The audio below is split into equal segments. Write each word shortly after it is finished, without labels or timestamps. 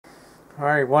All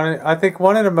right, I think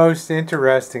one of the most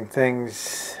interesting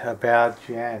things about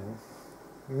Jen,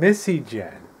 Missy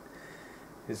Jenn,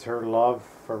 is her love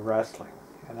for wrestling.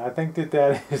 And I think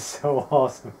that is so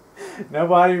awesome.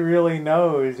 Nobody really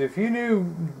knows. If you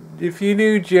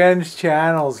knew Jen's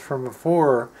channels from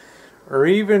before, or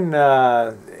even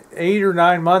 8 or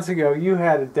 9 months ago, you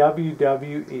had a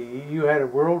WWE, you had a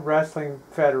World Wrestling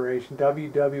Federation,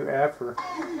 WWF, or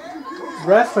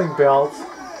wrestling belts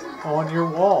on your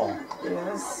wall.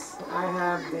 Yes, I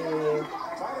have the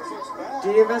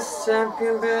Divas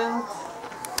Champion belt.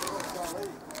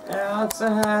 I also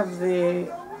have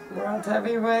the World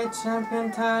Heavyweight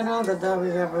Champion title, the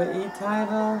WWE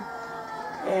title,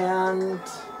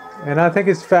 and I think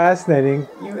it's fascinating.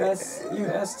 US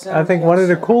Championship. I think one of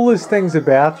the coolest things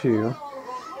about you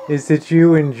is that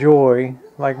you enjoy,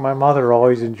 like my mother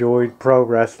always enjoyed pro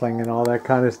wrestling and all that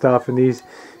kind of stuff, and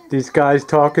these guys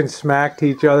talking smack to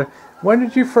each other. When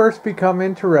did you first become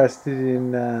interested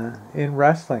in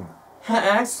wrestling?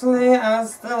 Actually, I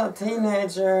was still a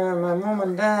teenager. My mom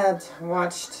and dad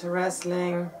watched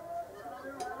wrestling.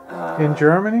 In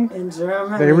Germany? In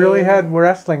Germany. They really had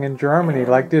wrestling in Germany,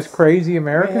 like this crazy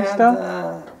American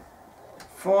stuff?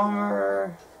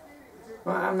 Former...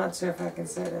 Well, I'm not sure if I can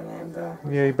say the name, though.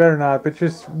 Yeah, you better not, but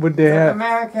just, would they have...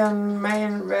 American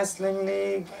Main Wrestling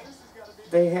League.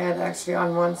 They had actually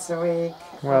on once a week.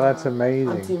 Well, that's amazing.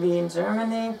 On TV in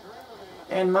Germany.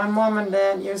 And my mom and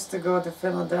dad used to go to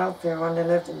Philadelphia when they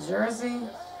lived in Jersey.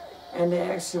 And they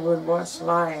actually would watch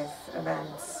live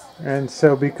events. And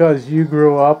so because you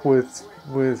grew up with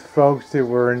folks that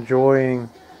were enjoying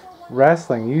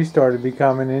wrestling, you started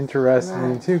becoming interested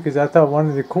in it too, because I thought one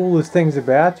of the coolest things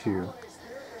about you,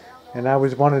 and I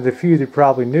was one of the few that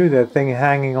probably knew that thing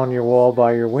hanging on your wall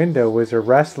by your window was a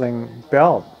wrestling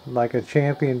belt, like a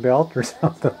champion belt or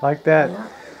something like that. Yeah.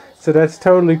 So that's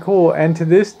totally cool. And to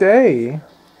this day,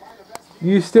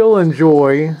 you still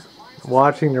enjoy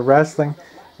watching the wrestling.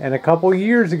 And a couple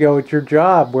years ago at your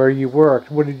job where you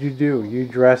worked, what did you do? You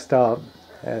dressed up.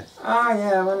 Oh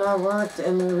yeah, when I worked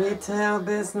in the retail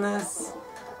business,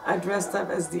 I dressed up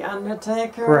as the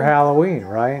Undertaker. For Halloween,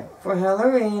 right? For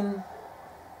Halloween.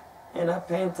 And I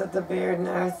painted the beard and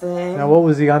everything. Now what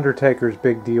was the Undertaker's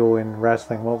big deal in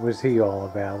wrestling? What was he all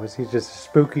about? Was he just a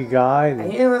spooky guy?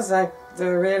 He was like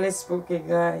the really spooky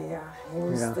guy, yeah. He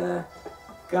was the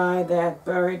guy that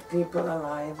buried people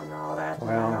alive and all that. Wow.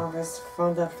 And I always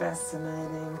found that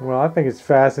fascinating. Well, I think it's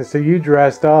fascinating. So you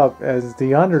dressed up as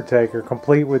the Undertaker,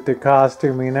 complete with the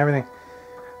costume and everything,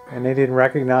 and they didn't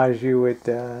recognize you at...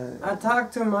 I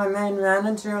talked to my main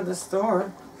manager of the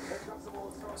store.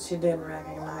 She didn't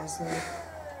recognize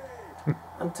me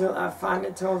until I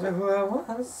finally told her who I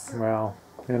was. Well,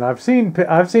 and I've seen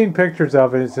pictures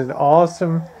of it. It's an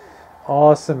awesome,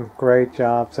 great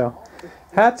job. So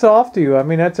hats off to you. I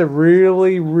mean, that's a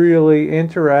really, really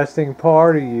interesting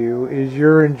part of you is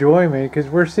your enjoyment, because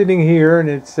we're sitting here and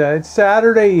it's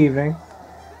Saturday evening,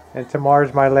 and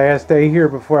tomorrow's my last day here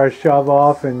before I shove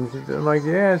off. And I'm like,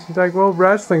 yeah. She's like, well,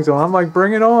 wrestling's on. I'm like,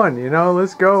 bring it on. You know,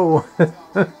 let's go.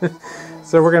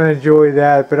 So we're going to enjoy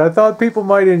that. But I thought people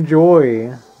might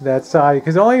enjoy that side,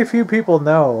 because only a few people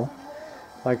know,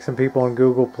 like some people on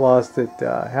Google Plus,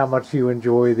 that how much you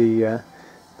enjoy the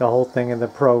whole thing of the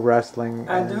pro wrestling.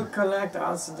 I do collect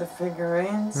also the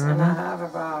figurines, and I have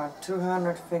about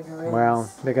 200 figurines. Well,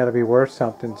 they got to be worth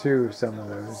something too, some of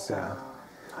those.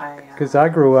 Because So, I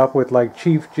grew up with like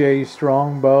Chief Jay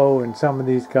Strongbow and some of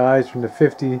these guys from the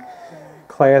 50s.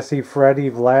 Classy Freddie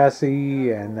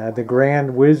Blassie and the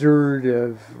Grand Wizard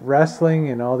of Wrestling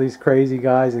and all these crazy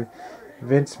guys, and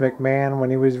Vince McMahon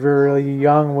when he was really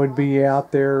young would be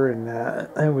out there, and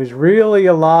it was really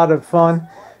a lot of fun.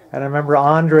 And I remember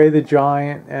Andre the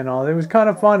Giant and all. It was kind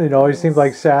of fun. It always seemed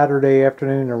like Saturday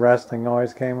afternoon of wrestling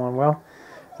always came on. Well,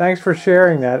 thanks for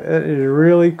sharing that. It is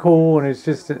really cool, and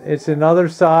it's another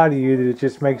side of you that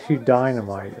just makes you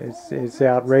dynamite. It's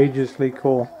outrageously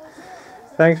cool.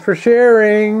 Thanks for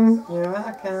sharing. you're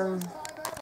welcome.